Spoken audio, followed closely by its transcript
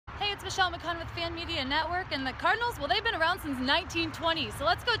it's Michelle with Fan Media Network, and the Cardinals, well, they've been around since 1920, so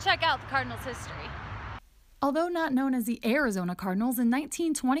let's go check out the Cardinals' history. Although not known as the Arizona Cardinals, in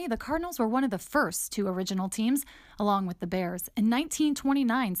 1920, the Cardinals were one of the first two original teams, along with the Bears. In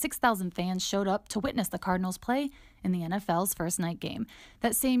 1929, 6,000 fans showed up to witness the Cardinals play in the NFL's first night game.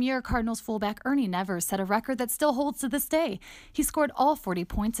 That same year, Cardinals fullback Ernie Nevers set a record that still holds to this day. He scored all 40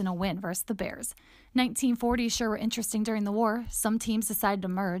 points in a win versus the Bears. 1940s sure were interesting during the war. Some teams decided to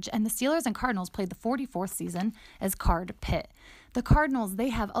merge, and the Steelers and Cardinals played the 44th season as Card Pit. The Cardinals, they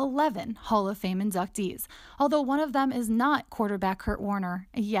have 11 Hall of Fame inductees, although one of them is not quarterback Kurt Warner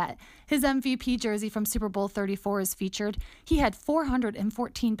yet. His MVP jersey from Super Bowl 34 is featured. He had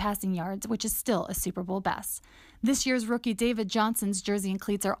 414 passing yards, which is still a Super Bowl best. This year's rookie David Johnson's jersey and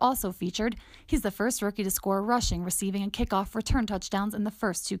cleats are also featured. He's the first rookie to score rushing, receiving, and kickoff return touchdowns in the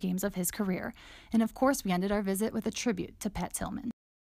first two games of his career. And of course, we ended our visit with a tribute to Pat Tillman.